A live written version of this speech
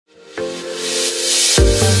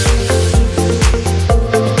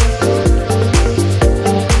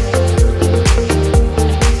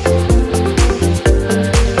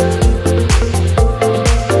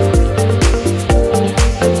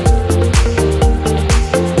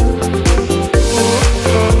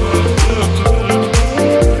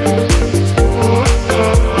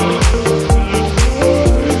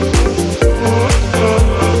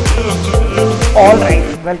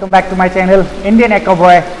Welcome back to my channel Indian aqua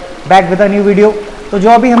boy, back with a new video. तो जो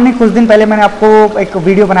अभी हमने कुछ दिन पहले मैंने आपको एक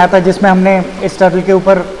वीडियो बनाया था जिसमें हमने इस टर्टल के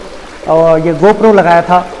ऊपर ये गोप्रो लगाया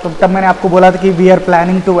था, तो तब मैंने आपको बोला था कि we are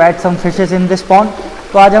planning to add some fishes in this pond.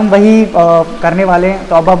 तो आज हम वही करने वाले हैं।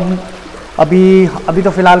 तो अब हम अभी तो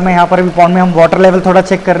फ़िलहाल मैं यहाँ पर अभी पॉन्ड में हम वाटर लेवल थोड़ा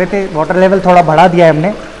चेक कर रहे थे। वाटर लेवल थोड़ा बढ़ा दिया है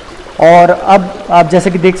हमने, और अब आप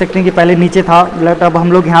जैसे कि देख सकते हैं कि पहले नीचे था, बट अब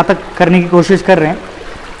हम लोग यहाँ तक करने की कोशिश कर रहे हैं।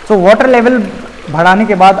 तो वाटर लेवल बढ़ाने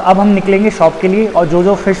के बाद अब हम निकलेंगे शॉप के लिए। और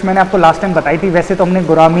जो फ़िश मैंने आपको लास्ट टाइम बताई थी, वैसे तो हमने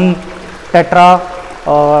gourami tetra,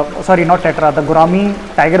 sorry not tetra, the gourami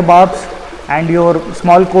tiger barbs and your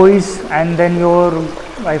small quiz and then your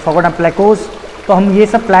I forgot प्लेकोस, तो हम ये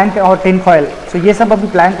सब प्लान और टिन फॉयल, तो ये सब अभी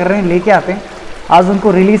प्लान कर रहे हैं, लेके आते हैं। आज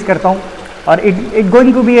उनको रिलीज़ करता हूँ और it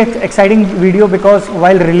going to be exciting video because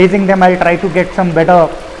while releasing them I try to get some better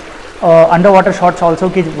under water shots also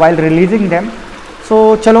कि वाइल रिलीजिंग देम। सो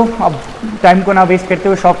चलो अब टाइम को ना वेस्ट करते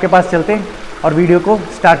हुए शॉप के पास चलते हैं और वीडियो को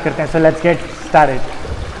स्टार्ट करते हैं। So let's get started.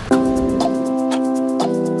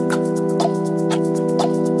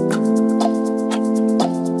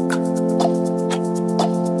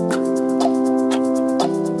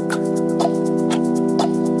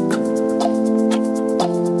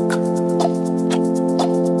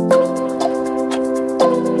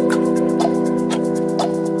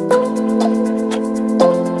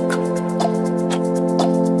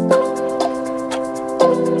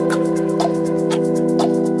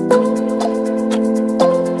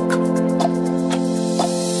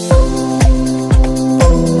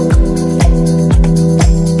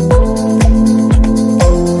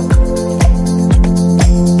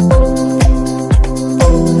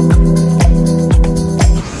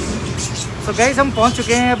 Guys हम पहुंच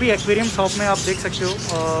चुके हैं अभी एक्वेरियम शॉप में, आप देख सकते हो।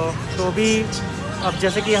 तो अभी अब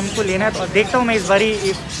जैसे कि हमको लेना है, तो देखता हूँ मैं इस बारी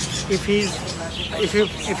if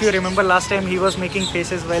you remember last time he was making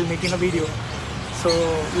faces while making a video. So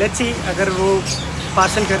let's see, अगर वो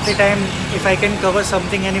पार्सल करते time if I can cover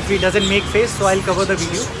something and if he doesn't make face so I will cover the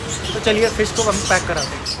video. तो चलिए fish को हम pack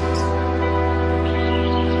कराते हैं।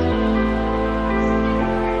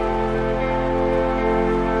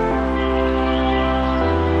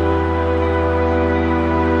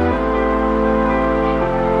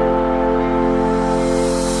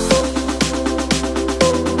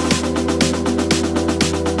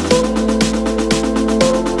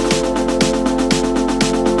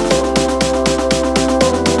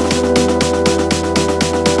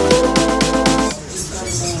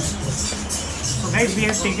 We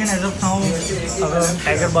have taken as of now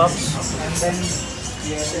tiger barbs, and then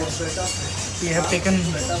we have taken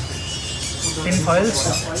tin foils,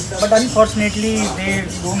 but unfortunately they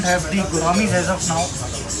don't have the gouramis as of now,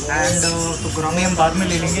 and तो gourami हम बाद में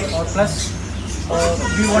ले लेंगे। और plus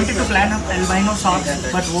we wanted to plan albino sharks,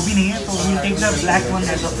 but वो भी नहीं है, तो we will take the black one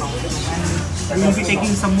as of now, and we will be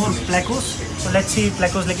taking some more plecos. So let's see,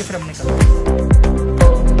 plecos लेके फिर हम निकलते हैं।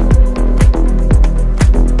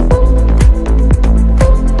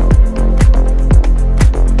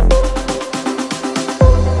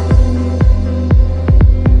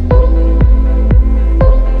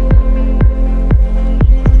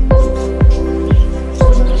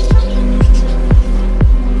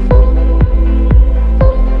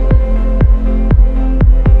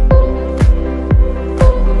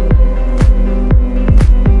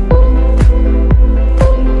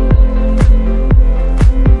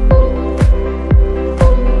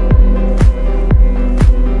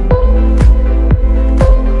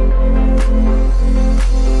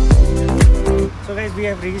 We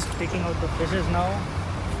have reached taking out the fishes now.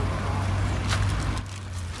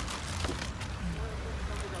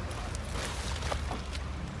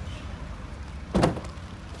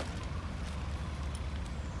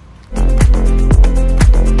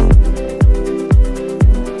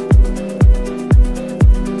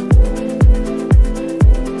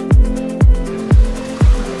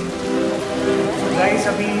 So guys,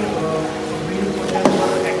 अभी we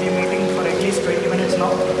were acclimating for at least 20 minutes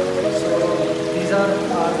now. So these are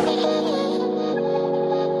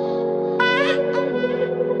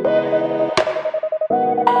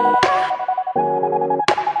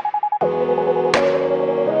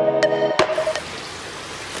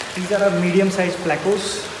our medium-sized Plecos.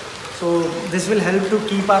 So this will help to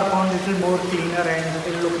keep our pond little more cleaner and it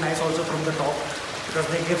will look nice also from the top because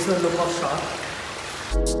they gives the look of shark.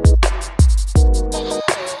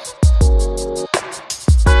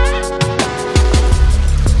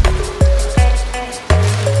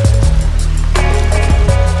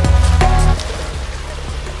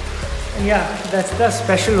 Yeah, that's the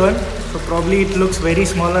special one. So probably it looks very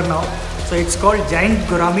smaller now. So it's called giant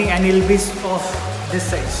gourami and it will be of this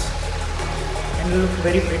size. And will look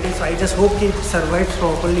very pretty. So I just hope it survives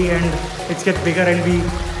properly and it gets bigger and we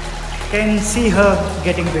can see her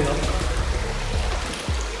getting bigger.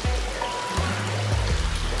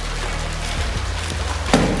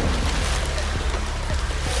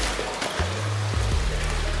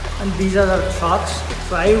 And these are the sharks.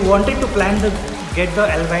 So I wanted to plan to get the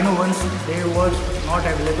albino ones. They were not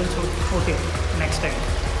available. So okay, next time.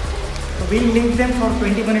 So we'll leave them for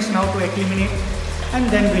 20 minutes now to acclimate and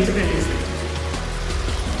then we'll release them.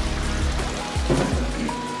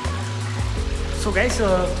 So guys,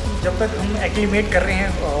 जब तक हम acclimate कर रहे हैं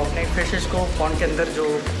अपने fishes को pond के अंदर, जो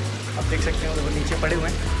आप देख सकते हैं वो नीचे पड़े हुए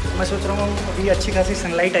हैं, तो मैं सोच रहा हूँ अभी अच्छी खासी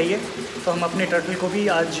सनलाइट आई है तो हम अपने टर्टल को भी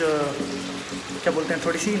आज क्या बोलते हैं,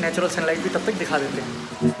 थोड़ी सी नेचुरल सनलाइट भी तब तक दिखा देते हैं।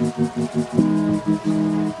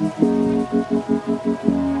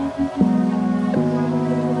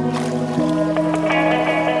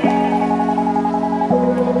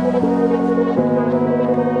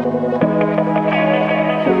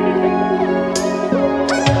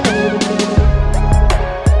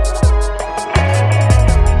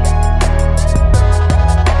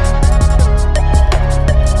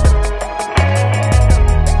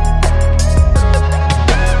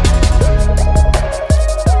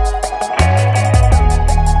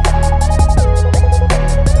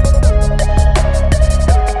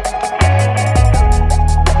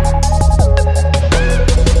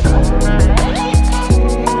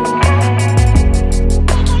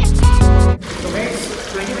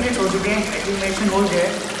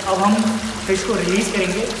 अब हम फिश को रिलीज़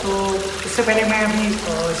करेंगे, तो इससे पहले मैं अभी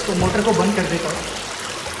इसको मोटर को बंद कर देता हूँ।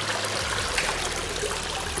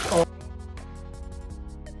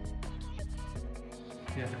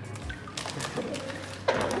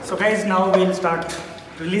 So guys now we'll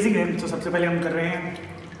start releasing them. तो सबसे पहले हम कर रहे हैं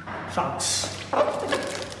sharks.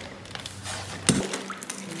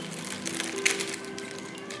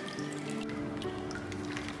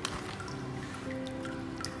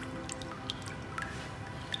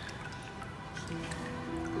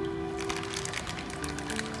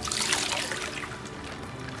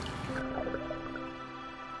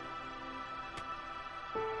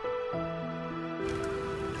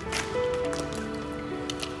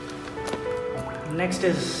 Next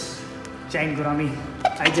is giant gourami.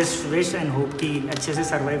 I just wish and hope कि अच्छे से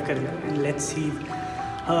सर्वाइव कर जाए and let's see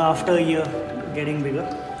after year getting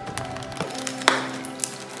bigger.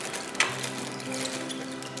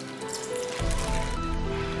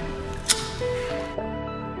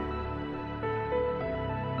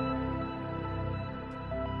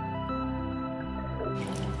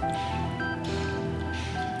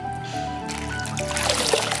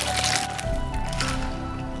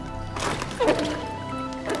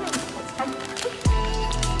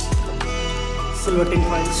 Silver tin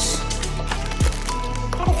foils.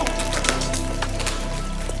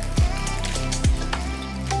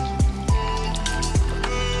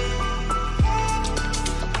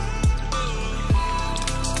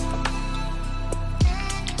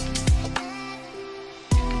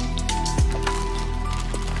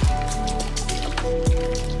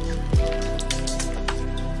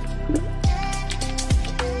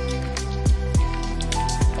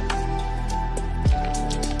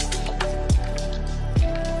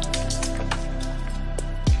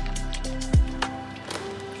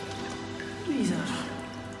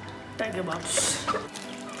 Tiger barbs.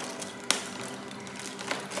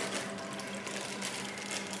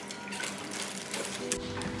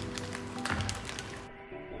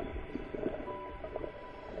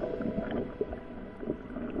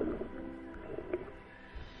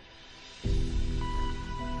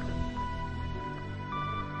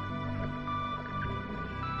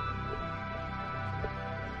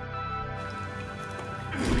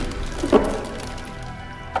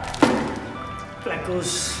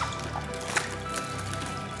 Plecos.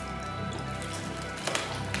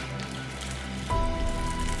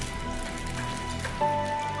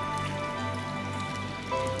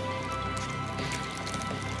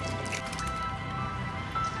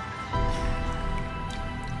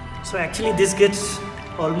 So actually this gets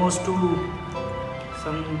almost to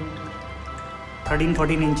some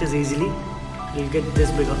 13-14 inches easily. You'll get this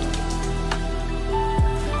bigger.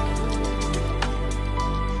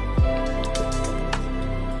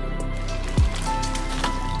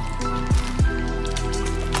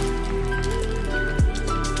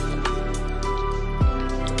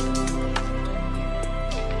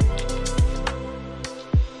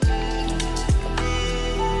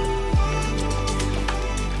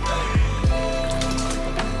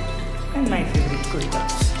 My favorite koi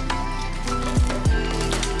carps.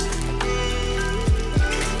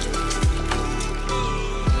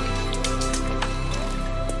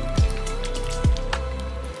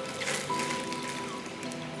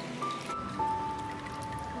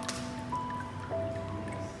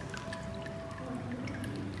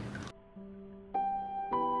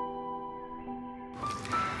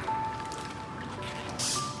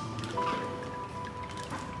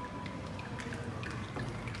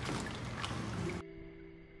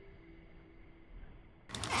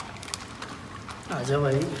 आजा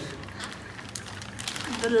भाई,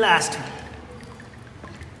 the last.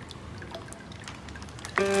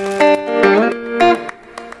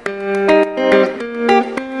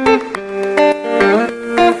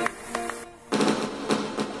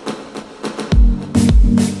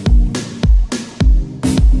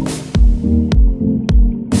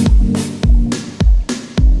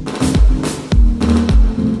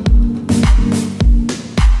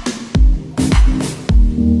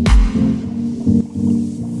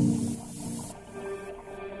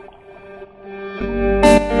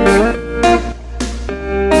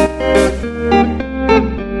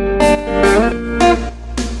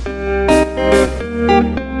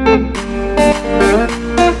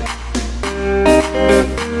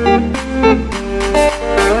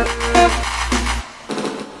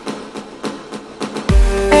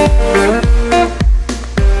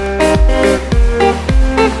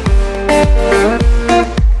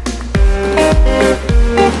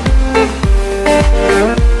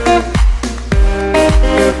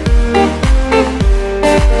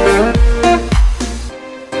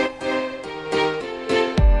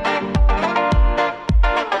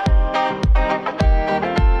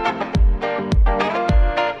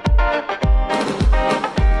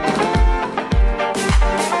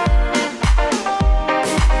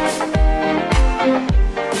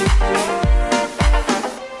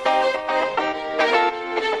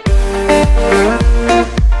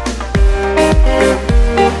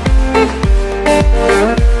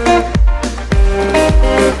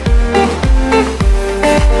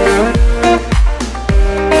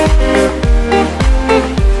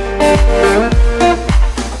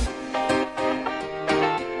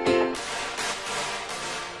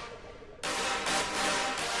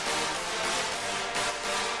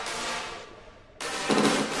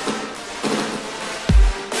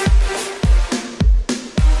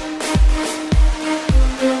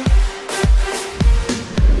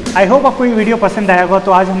 I hope आपको ये video पसंद आया होगा।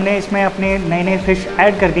 तो आज हमने इसमें अपने नए नए फिश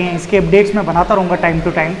ऐड कर दिए हैं, इसके अपडेट्स मैं बनाता रहूँगा टाइम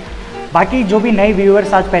टू टाइम। बाकी जो भी नए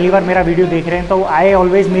व्यूअर्स आज पहली बार मेरा वीडियो देख रहे हैं, तो I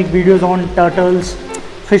always make videos on turtles,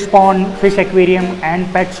 fish pond, fish aquarium and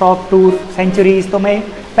pet shop tour, centuries. तो मैं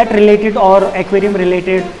पेट रिलेटेड और एक्वेरियम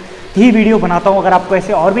रिलेटेड ही वीडियो बनाता हूँ। अगर आपको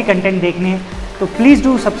ऐसे और भी कंटेंट देखने हैं तो please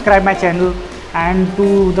do subscribe my channel, and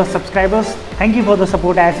to the subscribers, thank you for the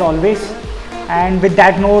support as always. And with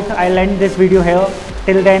that note, I'll end this video here.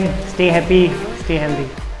 Till then, stay happy, stay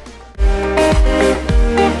healthy.